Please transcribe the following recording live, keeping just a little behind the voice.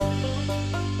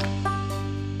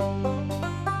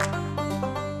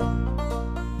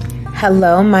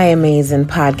Hello, my amazing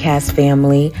podcast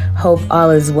family. Hope all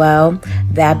is well.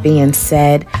 That being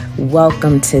said,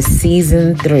 welcome to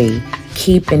Season 3,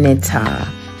 Keeping It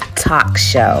Talk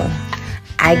Show.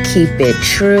 I keep it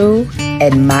true,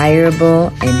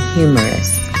 admirable, and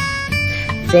humorous.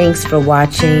 Thanks for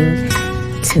watching.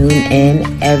 Tune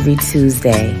in every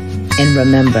Tuesday. And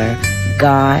remember,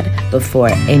 God before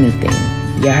anything.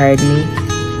 You heard me?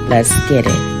 Let's get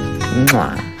it.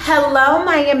 Mwah. Hello,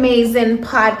 my amazing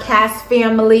podcast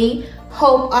family.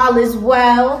 Hope all is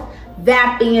well.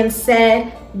 That being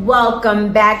said,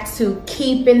 welcome back to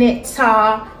Keeping It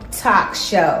Talk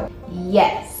Show.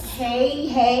 Yes.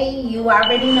 Hey, you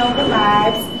already know the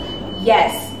vibes.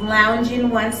 Yes,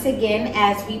 lounging once again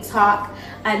as we talk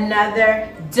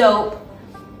another dope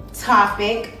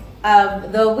topic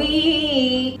of the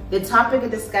week. The topic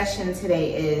of discussion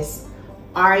today is,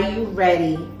 are you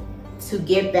ready to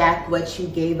get back what you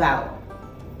gave out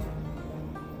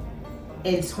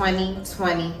in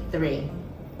 2023?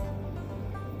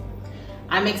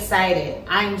 I'm excited.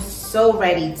 I'm so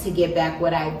ready to get back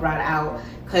what I brought out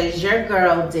because your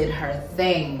girl did her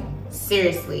thing.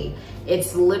 Seriously,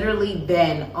 it's literally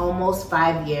been almost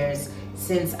 5 years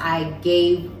since I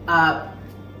gave up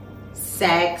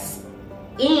sex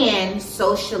and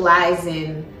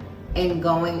socializing and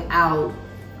going out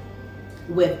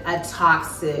with a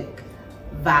toxic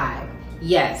vibe.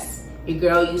 Yes, your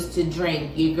girl used to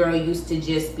drink. Your girl used to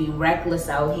just be reckless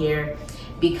out here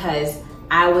because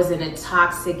I was in a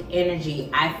toxic energy.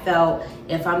 I felt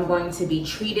if I'm going to be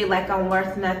treated like I'm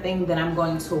worth nothing, then I'm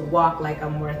going to walk like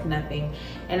I'm worth nothing.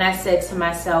 And I said to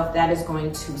myself, that is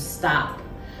going to stop.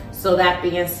 So that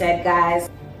being said, guys,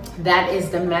 that is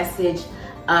the message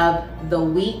of the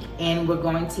week, and we're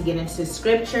going to get into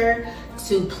scripture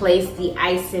to place the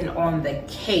icing on the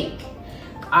cake.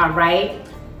 All right,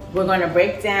 we're going to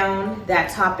break down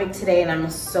that topic today, and I'm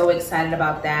so excited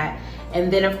about that. And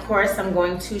then of course I'm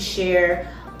going to share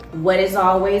what is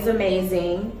always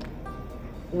amazing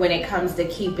when it comes to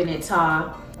keeping it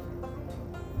talk,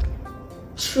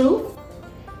 truth,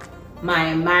 my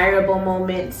admirable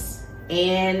moments,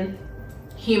 and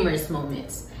humorous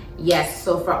moments. Yes,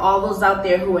 so for all those out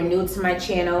there who are new to my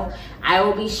channel, I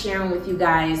will be sharing with you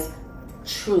guys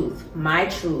truth, my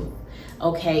truth,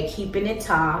 okay? Keeping it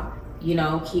talk, you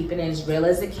know, keeping it as real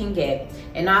as it can get.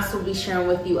 And also be sharing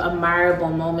with you admirable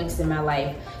moments in my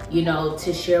life, you know,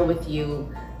 to share with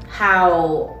you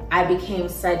how I became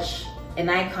such an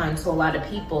icon to a lot of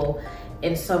people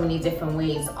in so many different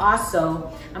ways.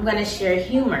 Also, I'm gonna share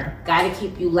humor. Gotta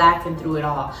keep you laughing through it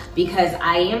all because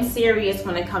I am serious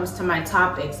when it comes to my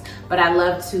topics, but I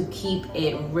love to keep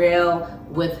it real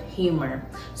with humor.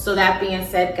 So that being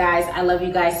said, guys, I love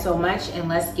you guys so much, and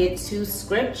let's get to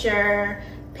scripture,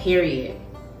 period.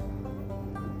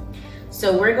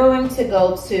 So we're going to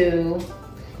go to,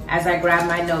 as I grab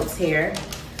my notes here,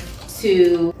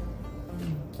 to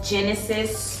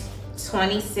Genesis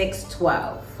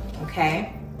 26:12.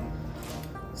 Okay,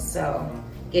 so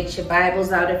get your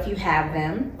Bibles out if you have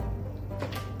them.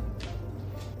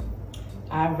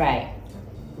 All right,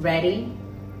 ready?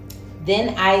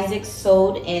 Then Isaac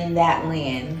sowed in that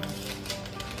land,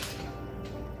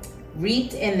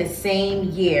 reaped in the same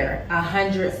year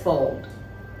 100-fold,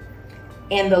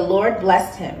 and the Lord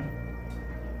blessed him.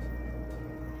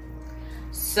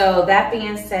 So that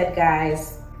being said,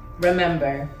 guys,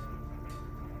 remember,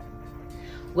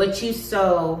 what you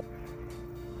sow,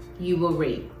 you will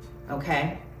reap,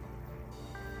 okay?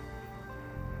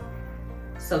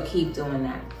 So keep doing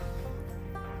that.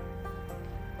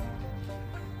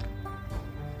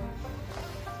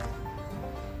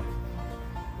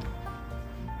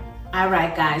 All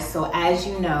right, guys, so as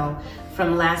you know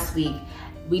from last week,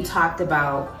 we talked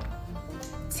about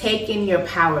taking your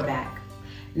power back.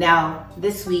 Now,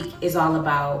 this week is all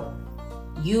about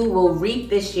you will reap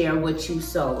this year what you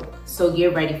sowed. So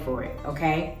get ready for it,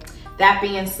 okay? That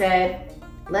being said,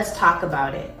 let's talk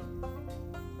about it.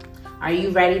 Are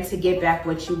you ready to get back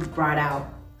what you brought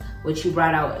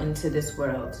out into this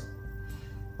world?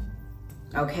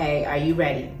 Okay, are you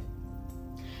ready?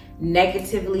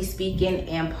 Negatively speaking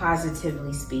and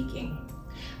positively speaking.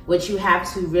 What you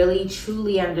have to really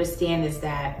truly understand is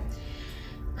that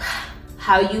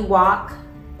how you walk,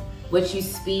 what you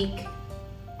speak,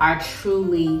 are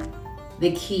truly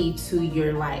the key to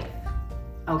your life,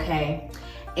 okay?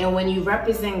 And when you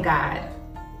represent God,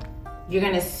 you're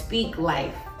gonna speak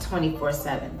life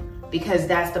 24/7 because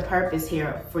that's the purpose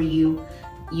here for you.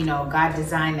 You know, God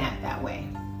designed that way.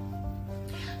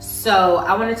 So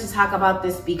I wanted to talk about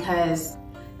this because,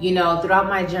 you know, throughout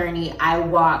my journey, I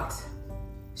walked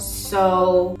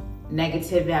so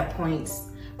negative at points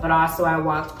but also I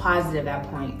walked positive at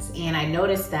points. And I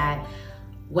noticed that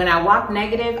when I walked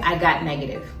negative, I got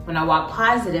negative. When I walked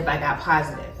positive, I got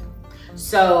positive.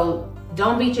 So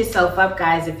don't beat yourself up,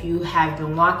 guys, if you have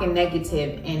been walking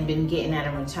negative and been getting that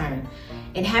in return.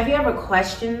 And have you ever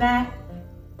questioned that?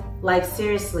 Like,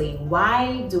 seriously,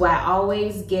 why do I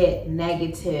always get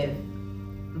negative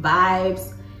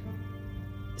vibes,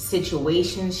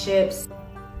 situationships,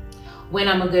 when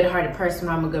I'm a good-hearted person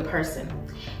or I'm a good person?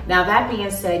 Now, that being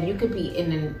said, you could be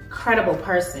an incredible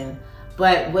person,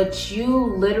 but what you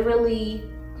literally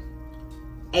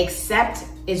accept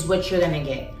is what you're gonna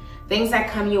get. Things that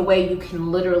come your way, you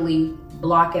can literally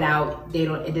block it out.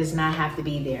 It does not have to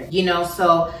be there. You know,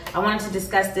 so I wanted to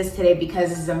discuss this today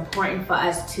because it's important for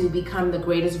us to become the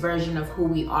greatest version of who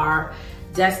we are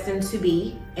destined to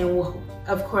be, and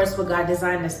of course what God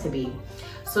designed us to be.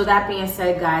 So that being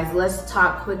said, guys, let's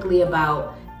talk quickly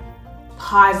about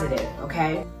positive,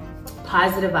 okay?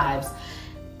 Positive vibes.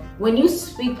 When you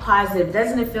speak positive,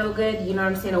 doesn't it feel good? You know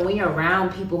what I'm saying? Or when you're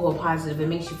around people who are positive, it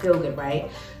makes you feel good,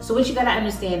 right? So what you gotta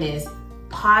understand is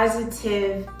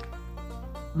positive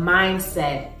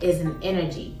mindset is an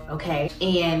energy, okay?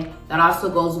 And that also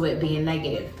goes with being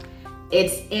negative.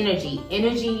 It's energy.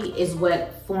 Energy is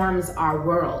what forms our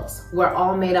worlds. We're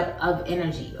all made up of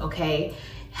energy, okay?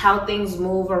 How things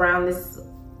move around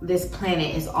this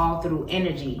planet is all through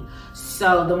energy.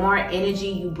 So the more energy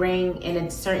you bring in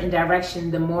a certain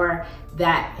direction, the more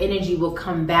that energy will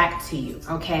come back to you,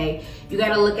 okay? You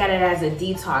gotta look at it as a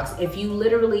detox. If you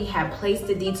literally have placed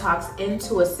the detox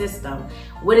into a system,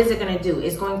 what is it gonna do?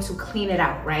 It's going to clean it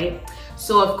out, right?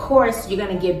 So of course, you're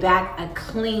gonna get back a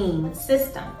clean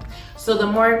system. So the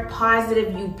more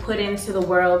positive you put into the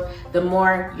world, the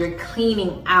more you're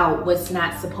cleaning out what's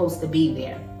not supposed to be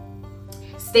there.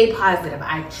 Stay positive.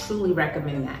 I truly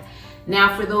recommend that.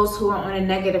 Now, for those who are on a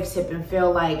negative tip and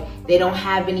feel like they don't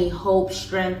have any hope,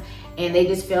 strength, and they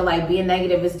just feel like being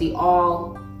negative is the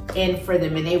all in for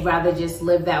them, and they'd rather just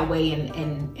live that way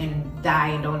and die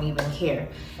and don't even care.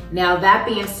 Now, that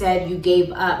being said, you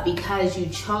gave up because you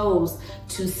chose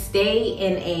to stay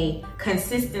in a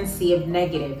consistency of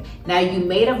negative. Now, you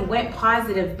may have went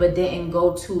positive, but didn't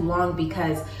go too long,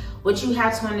 because what you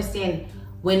have to understand,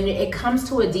 when it comes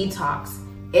to a detox,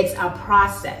 it's a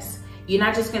process. You're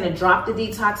not just gonna drop the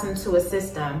detox into a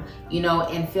system, you know,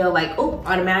 and feel like, oh,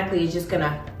 automatically it's just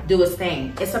gonna do its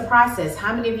thing. It's a process.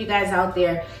 How many of you guys out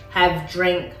there have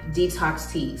drank detox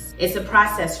teas? It's a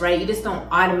process, right? You just don't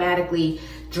automatically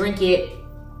drink it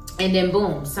and then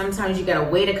boom. Sometimes you gotta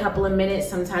wait a couple of minutes,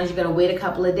 sometimes you gotta wait a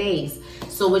couple of days.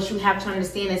 So what you have to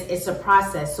understand is it's a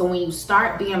process. So when you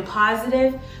start being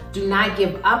positive, do not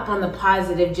give up on the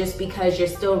positive just because you're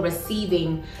still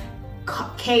receiving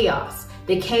chaos.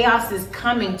 The chaos is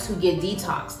coming to get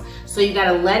detoxed. So you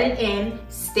gotta let it in,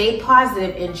 stay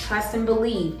positive, and trust and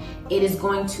believe it is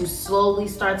going to slowly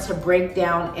start to break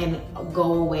down and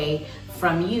go away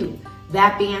from you.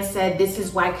 That being said, this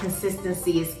is why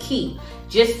consistency is key.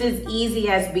 Just as easy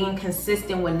as being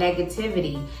consistent with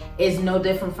negativity is no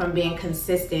different from being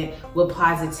consistent with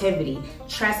positivity.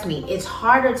 Trust me, it's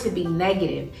harder to be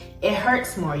negative. It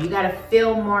hurts more. You gotta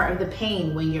feel more of the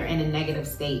pain when you're in a negative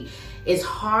state. It's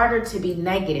harder to be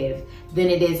negative than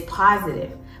it is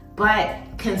positive. But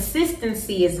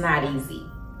consistency is not easy.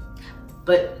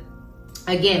 But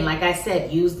again, like I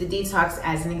said, use the detox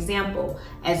as an example.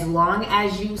 As long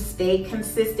as you stay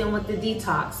consistent with the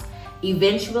detox,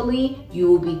 eventually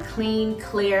you will be clean,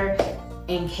 clear,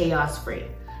 and chaos free.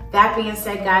 That being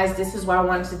said, guys, this is why I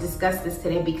wanted to discuss this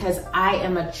today, because I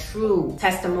am a true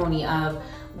testimony of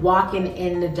walking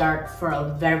in the dark for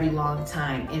a very long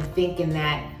time and thinking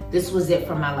that this was it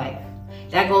for my life.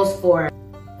 That goes for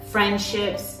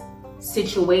friendships,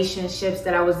 situationships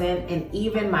that I was in, and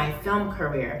even my film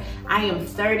career. I am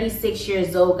 36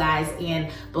 years old, guys, and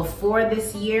before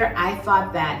this year, I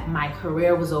thought that my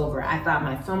career was over. I thought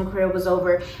my film career was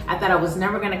over. I thought I was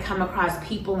never gonna come across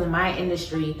people in my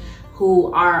industry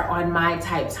who are on my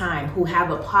type time, who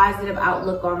have a positive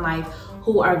outlook on life,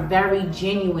 who are very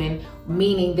genuine,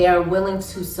 meaning they're willing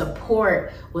to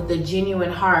support with a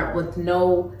genuine heart, with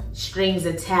no strings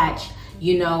attached,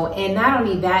 you know. And not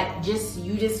only that,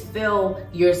 you just feel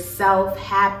yourself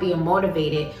happy and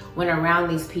motivated when around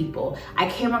these people. I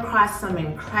came across some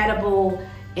incredible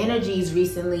energies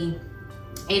recently,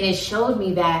 and it showed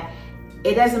me that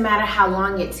it doesn't matter how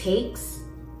long it takes,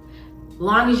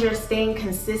 long as you're staying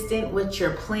consistent with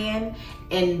your plan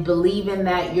and believing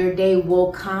that your day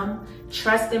will come,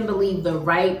 trust and believe the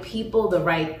right people, the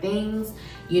right things,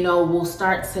 you know, will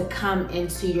start to come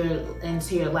into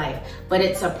your life. But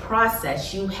it's a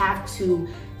process. You have to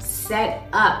set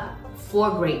up for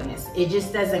greatness. It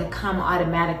just doesn't come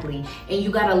automatically. And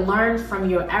you gotta learn from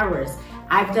your errors.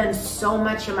 I've done so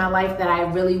much in my life that I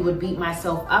really would beat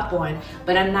myself up on,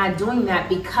 but I'm not doing that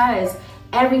because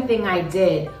everything I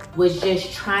did was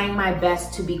just trying my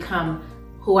best to become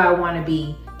who I wanna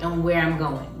be and where I'm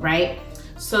going, right?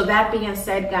 So that being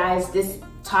said, guys, this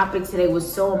topic today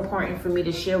was so important for me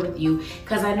to share with you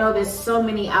because I know there's so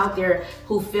many out there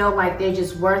who feel like they're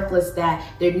just worthless, that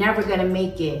they're never gonna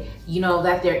make it, you know,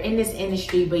 that they're in this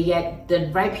industry, but yet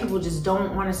the right people just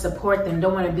don't wanna support them,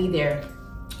 don't wanna be there.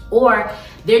 Or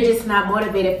they're just not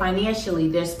motivated financially.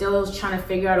 They're still trying to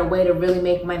figure out a way to really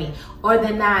make money. Or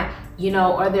they're not, you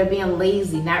know, or they're being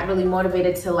lazy, not really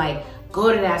motivated to like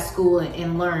go to that school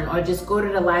and learn, or just go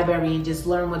to the library and just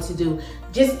learn what to do.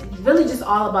 Just really just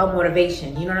all about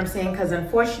motivation, you know what I'm saying? Because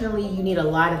unfortunately you need a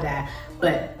lot of that,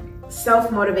 but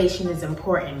self-motivation is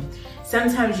important.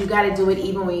 Sometimes you got to do it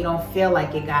even when you don't feel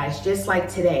like it, guys. Just like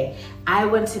today, I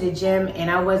went to the gym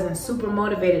and I wasn't super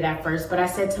motivated at first, but I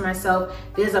said to myself,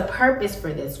 there's a purpose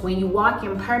for this. When you walk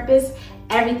in purpose,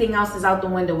 everything else is out the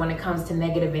window when it comes to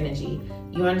negative energy.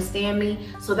 You understand me?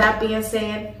 So that being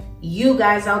said, you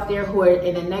guys out there who are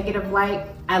in a negative light,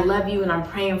 I love you and I'm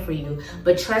praying for you.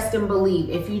 But trust and believe,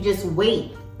 if you just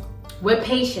wait with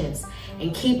patience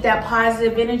and keep that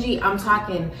positive energy, I'm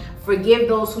talking forgive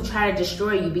those who try to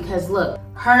destroy you, because look,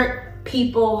 hurt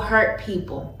people hurt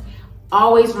people.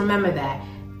 Always remember that.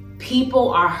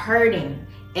 People are hurting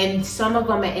and some of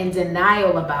them are in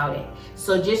denial about it.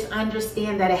 So just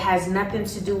understand that it has nothing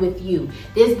to do with you.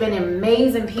 There's been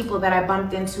amazing people that I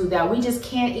bumped into that we just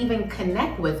can't even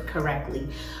connect with correctly.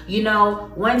 You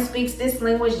know, one speaks this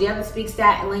language, the other speaks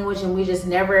that language, and we just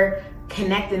never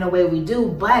connect in the way we do,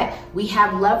 but we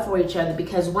have love for each other,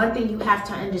 because one thing you have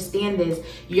to understand is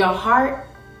your heart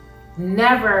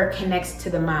never connects to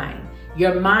the mind.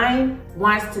 Your mind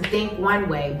wants to think one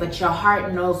way, but your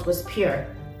heart knows what's pure.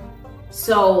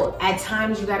 So at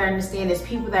times you gotta understand there's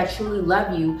people that truly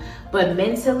love you, but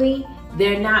mentally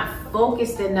they're not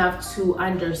focused enough to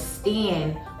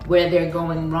understand where they're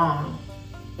going wrong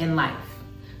in life.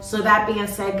 So that being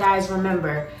said, guys,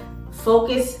 remember,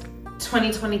 focus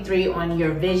 2023 on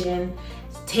your vision.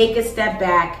 Take a step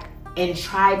back and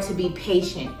try to be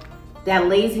patient. That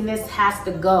laziness has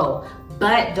to go,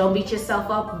 but don't beat yourself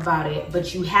up about it.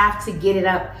 But you have to get it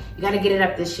up. You got to get it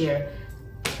up this year.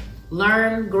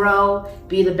 Learn, grow,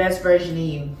 be the best version of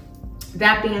you.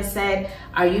 That being said,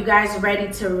 are you guys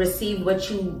ready to receive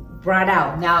what you brought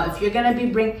out? Now, if you're gonna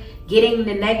be getting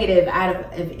the negative out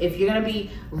of, if you're gonna be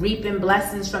reaping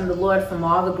blessings from the Lord from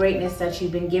all the greatness that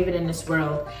you've been given in this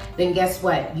world, then guess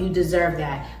what? You deserve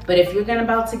that. But if you're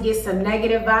about to get some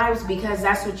negative vibes because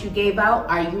that's what you gave out,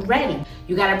 are you ready?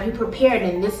 You gotta be prepared.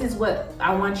 And this is what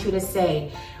I want you to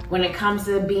say. When it comes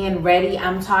to being ready,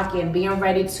 I'm talking being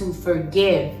ready to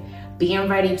forgive, being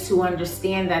ready to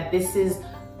understand that this is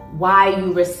why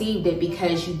you received it,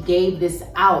 because you gave this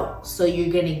out, so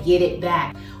you're gonna get it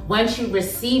back. Once you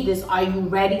receive this, are you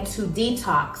ready to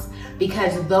detox?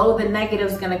 Because though the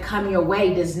negative is gonna come your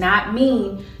way, does not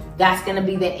mean that's gonna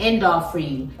be the end all for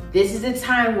you. This is a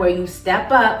time where you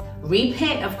step up,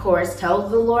 repent, of course, tell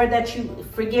the Lord that you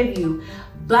forgive you,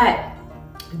 but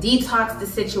detox the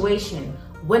situation.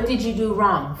 What did you do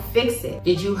wrong? Fix it.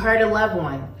 Did you hurt a loved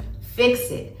one? Fix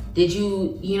it. Did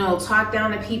you, talk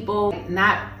down to people,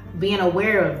 not being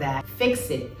aware of that? Fix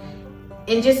it.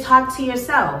 And just talk to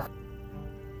yourself.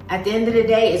 At the end of the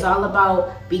day, it's all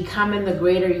about becoming the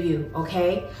greater you,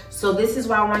 okay? So this is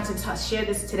why I want to share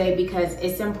this today, because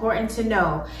it's important to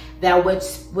know that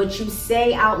what you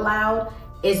say out loud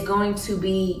is going to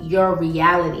be your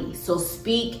reality. So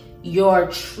speak your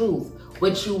truth.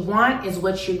 What you want is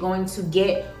what you're going to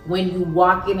get when you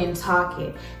walk in and talk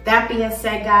it. That being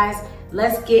said, guys,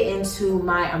 let's get into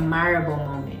my admirable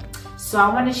moment. So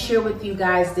I want to share with you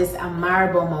guys this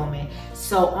admirable moment.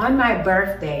 So on my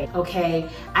birthday, okay,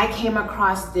 I came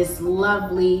across this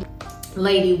lovely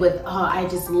lady with, I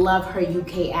just love her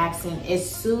UK accent. It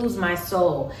soothes my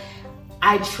soul.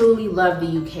 I truly love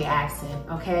the UK accent,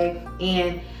 okay?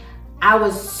 And I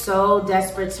was so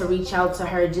desperate to reach out to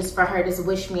her just for her to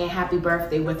wish me a happy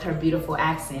birthday with her beautiful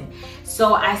accent.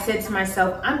 So I said to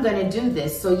myself, I'm gonna do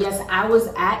this. So yes, I was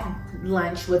at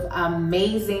lunch with an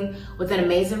amazing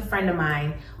friend of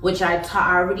mine, which I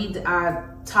already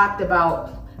talked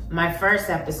about my first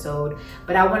episode,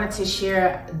 but I wanted to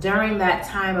share during that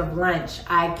time of lunch,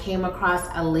 I came across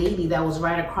a lady that was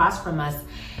right across from us.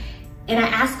 And I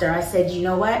asked her, I said, you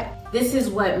know what? This is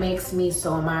what makes me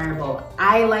so admirable.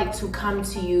 I like to come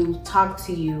to you, talk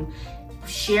to you,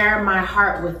 share my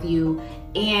heart with you,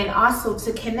 and also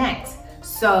to connect.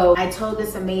 So I told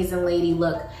this amazing lady,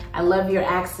 look, I love your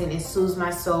accent, it soothes my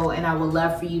soul, and I would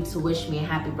love for you to wish me a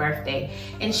happy birthday.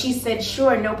 And she said,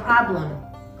 sure, no problem.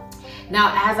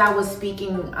 Now, as I was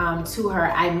speaking to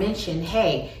her, I mentioned,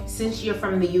 hey, since you're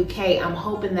from the UK, I'm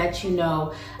hoping that you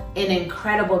know an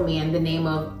incredible man, the name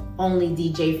of Only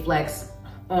DJ Flex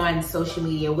on social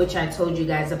media, which I told you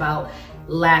guys about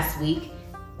last week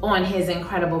on his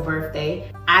incredible birthday.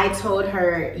 I told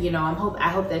her, you know, I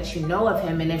hope that you know of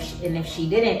him, and if she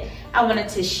didn't, I wanted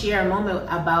to share a moment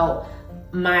about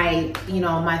my, you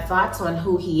know, my thoughts on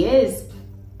who he is,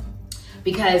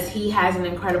 because he has an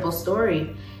incredible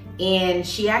story. And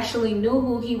she actually knew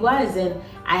who he was, and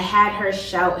I had her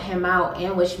shout him out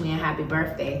and wish me a happy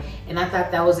birthday, and I thought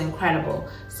that was incredible.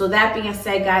 So that being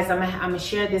said, guys, I'm gonna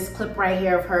share this clip right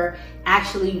here of her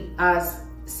actually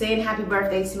saying happy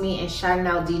birthday to me and shouting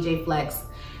out DJ Flex.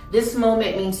 This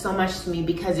moment means so much to me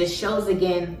because it shows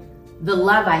again the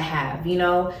love I have. You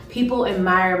know, people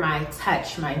admire my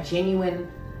touch, my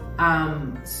genuine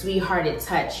sweethearted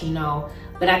touch, you know,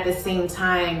 but at the same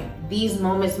time, these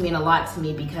moments mean a lot to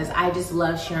me because I just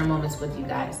love sharing moments with you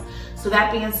guys. So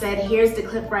that being said, here's the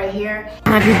clip right here.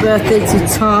 Happy birthday to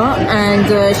Tar, and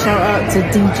shout out to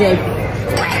DJ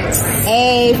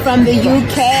Hey from the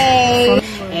UK.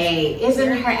 Hey,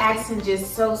 isn't her accent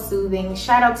just so soothing?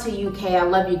 Shout out to UK, I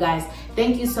love you guys.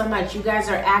 Thank you so much. You guys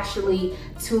are actually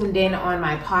tuned in on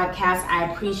my podcast.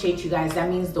 I appreciate you guys. That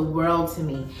means the world to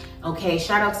me. Okay,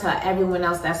 shout out to everyone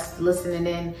else that's listening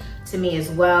in to me as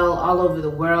well, all over the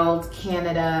world,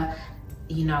 Canada,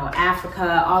 you know,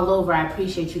 Africa, all over. I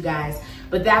appreciate you guys.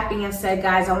 But that being said,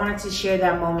 guys, I wanted to share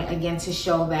that moment again to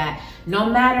show that no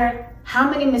matter how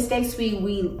many mistakes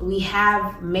we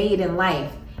have made in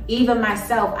life, even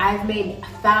myself, I've made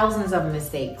thousands of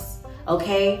mistakes,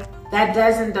 okay? That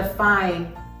doesn't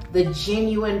define the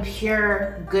genuine,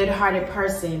 pure, good-hearted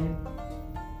person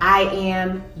I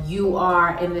am, you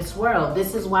are in this world.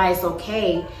 This is why it's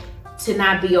okay to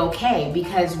not be okay,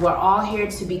 because we're all here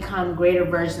to become greater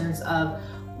versions of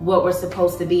what we're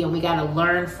supposed to be, and we gotta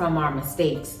learn from our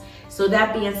mistakes. So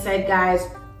that being said, guys,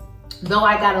 though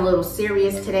I got a little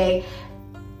serious today,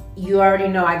 you already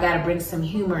know I gotta bring some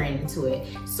humor into it.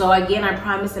 So again, I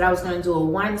promised that I was gonna do a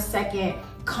 1-second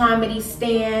comedy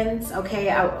stands,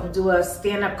 okay? I'll do a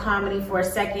stand-up comedy for a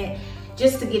second,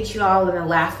 just to get you all in a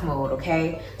laugh mode,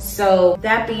 okay? So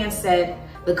that being said,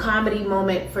 the comedy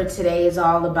moment for today is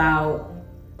all about,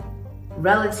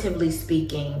 relatively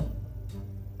speaking,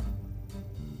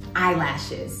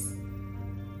 eyelashes.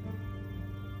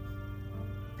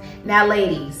 Now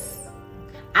ladies,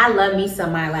 I love me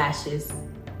some eyelashes,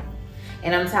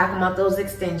 and I'm talking about those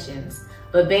extensions,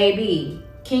 but baby,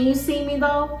 can you see me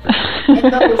though?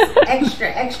 And those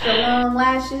extra long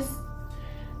lashes?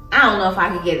 I don't know if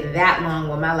I could get that long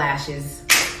with my lashes.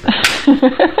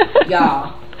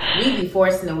 Y'all, we be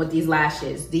forcing it with these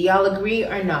lashes. Do y'all agree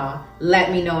or no?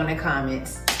 Let me know in the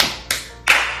comments.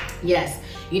 Yes,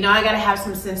 you know I gotta have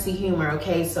some sense of humor,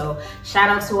 okay? So shout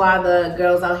out to all the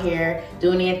girls out here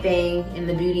doing their thing in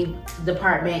the beauty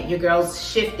department. Your girls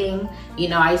shifting. You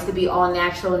know, I used to be all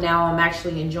natural. Now I'm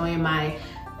actually enjoying my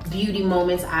beauty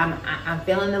moments. I'm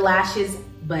feeling the lashes,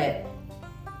 but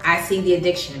I see the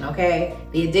addiction, okay?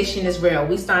 The addiction is real.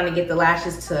 We starting to get the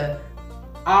lashes to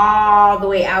all the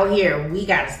way out here. We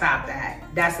gotta stop that.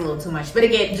 That's a little too much. But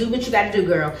again, do what you gotta do,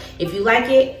 girl. If you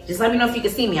like it, just let me know if you can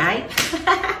see me, all right?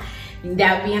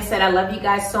 That being said, I love you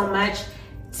guys so much.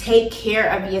 Take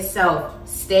care of yourself.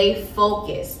 Stay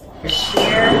focused.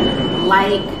 Share,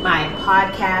 like my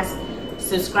podcast,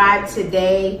 subscribe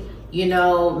today. You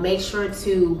know, make sure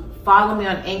to follow me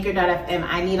on Anchor.fm.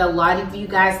 I need a lot of you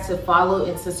guys to follow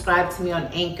and subscribe to me on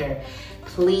Anchor.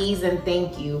 Please and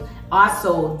thank you.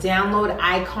 Also, download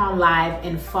Icon Live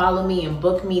and follow me and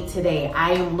book me today.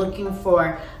 I am looking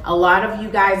for a lot of you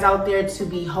guys out there to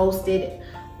be hosted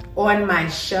on my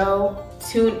show.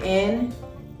 Tune in.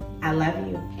 I love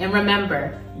you. And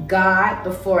remember, God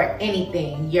before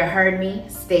anything. You heard me.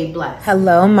 Stay blessed.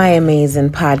 Hello, my amazing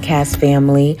podcast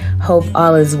family. Hope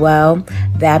all is well.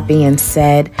 That being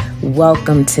said,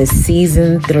 welcome to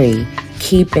season 3,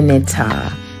 Keeping It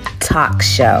Tar talk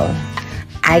show.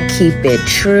 I keep it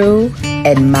true,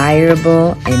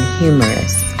 admirable, and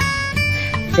humorous.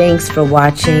 Thanks for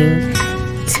watching.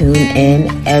 Tune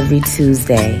in every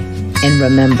Tuesday. And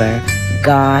remember,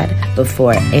 God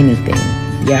before anything.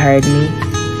 You heard me?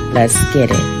 Let's get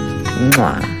it.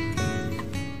 Mwah.